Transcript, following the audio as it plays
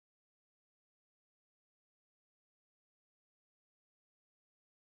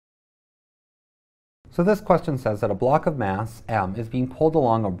So this question says that a block of mass m is being pulled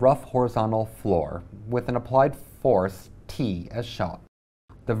along a rough horizontal floor with an applied force T as shown.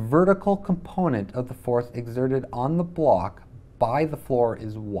 The vertical component of the force exerted on the block by the floor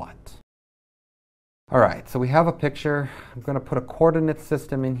is what? All right, so we have a picture. I'm going to put a coordinate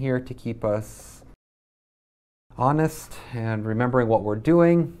system in here to keep us honest and remembering what we're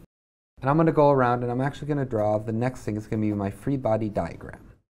doing. And I'm going to go around and I'm actually going to draw the next thing. It's going to be my free body diagram.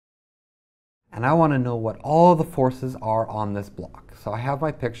 And I want to know what all the forces are on this block. So I have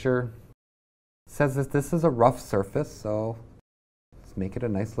my picture. It says that this is a rough surface, so let's make it a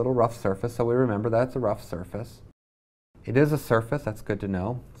nice little rough surface so we remember that it's a rough surface. It is a surface, that's good to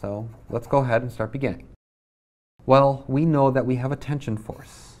know. So let's go ahead and start beginning. Well, we know that we have a tension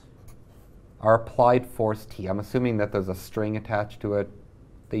force. Our applied force T. I'm assuming that there's a string attached to it.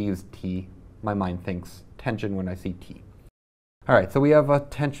 They use T. My mind thinks tension when I see T. All right, so we have a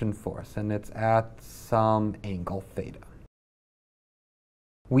tension force, and it's at some angle theta.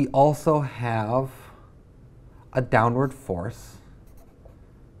 We also have a downward force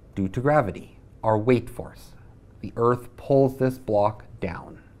due to gravity, our weight force. The Earth pulls this block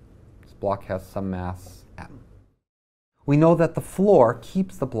down. This block has some mass m. We know that the floor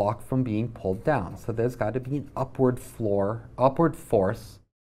keeps the block from being pulled down, so there's got to be an upward force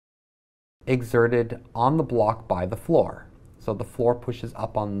exerted on the block by the floor. So the floor pushes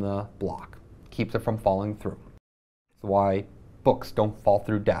up on the block, keeps it from falling through. That's why books don't fall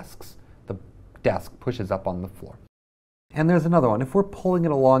through desks. The desk pushes up on the floor. And there's another one. If we're pulling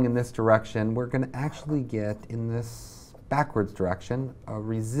it along in this direction, we're going to actually get, in this backwards direction, a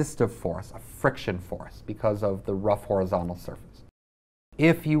resistive force, a friction force, because of the rough horizontal surface.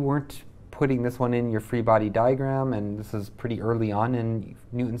 If you weren't putting this one in your free body diagram, and this is pretty early on in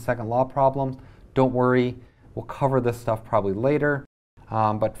Newton's second law problems, don't worry. We'll cover this stuff probably later,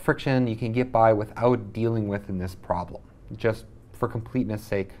 but friction you can get by without dealing with in this problem. Just for completeness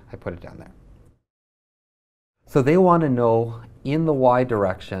sake, I put it down there. So they want to know in the y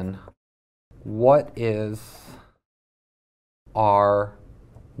direction, what is our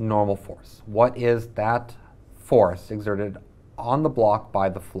normal force? What is that force exerted on the block by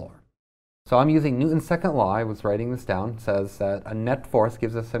the floor? So I'm using Newton's second law. I was writing this down. It says that a net force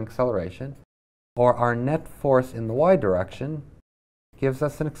gives us an acceleration, or our net force in the y direction gives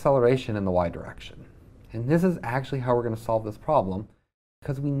us an acceleration in the y direction. And this is actually how we're going to solve this problem,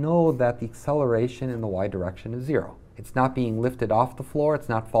 because we know that the acceleration in the y direction is 0. It's not being lifted off the floor, it's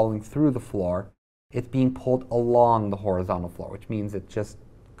not falling through the floor, it's being pulled along the horizontal floor, which means it's just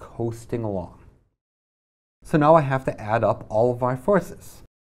coasting along. So now I have to add up all of my forces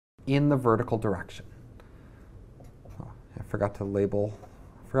in the vertical direction. Oh, I forgot to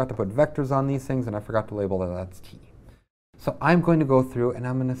put vectors on these things, and I forgot to label that that's t. So I'm going to go through and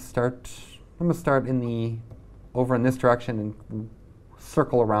I'm going to start over in this direction and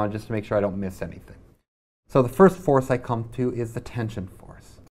circle around just to make sure I don't miss anything. So the first force I come to is the tension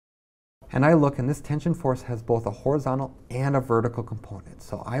force. And I look, and this tension force has both a horizontal and a vertical component.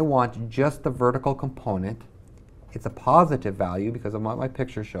 So I want just the vertical component. It's a positive value because of what my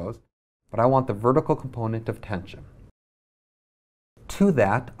picture shows, but I want the vertical component of tension. To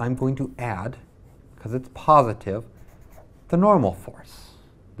that, I'm going to add, because it's positive, the normal force.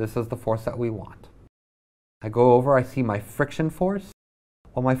 This is the force that we want. I go over, I see my friction force.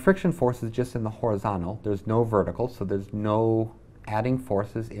 Well, my friction force is just in the horizontal. There's no vertical, so there's no adding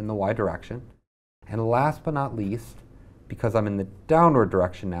forces in the y direction. And last but not least, because I'm in the downward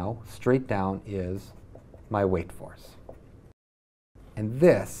direction now, straight down is my weight force. And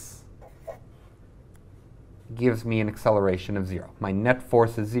this gives me an acceleration of 0. My net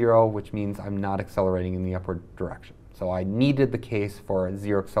force is 0, which means I'm not accelerating in the upward direction. So I needed the case for a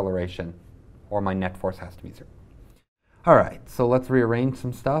 0 acceleration, or my net force has to be 0. All right, so let's rearrange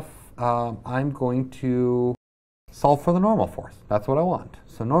some stuff. I'm going to solve for the normal force. That's what I want.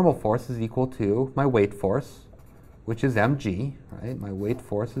 So normal force is equal to my weight force, which is mg, right? My weight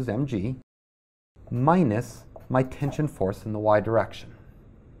force is mg, minus my tension force in the y direction.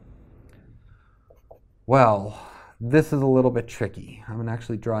 Well, this is a little bit tricky. I'm going to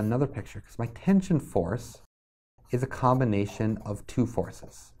actually draw another picture because my tension force is a combination of two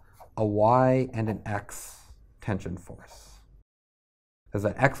forces, a y and an x tension force. There's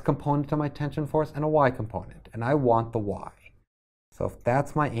an x component to my tension force and a y component, and I want the y. So if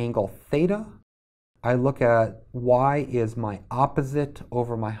that's my angle theta, I look at y is my opposite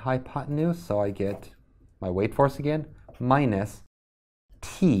over my hypotenuse, so I get my weight force again, minus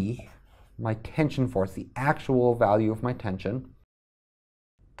t, my tension force, the actual value of my tension,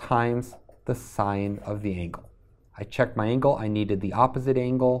 times the sine of the angle. I checked my angle, I needed the opposite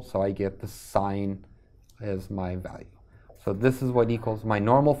angle, so I get the sine is my value. So this is what equals my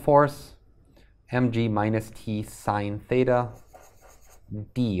normal force, mg minus t sine theta.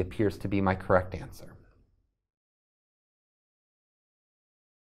 D appears to be my correct answer.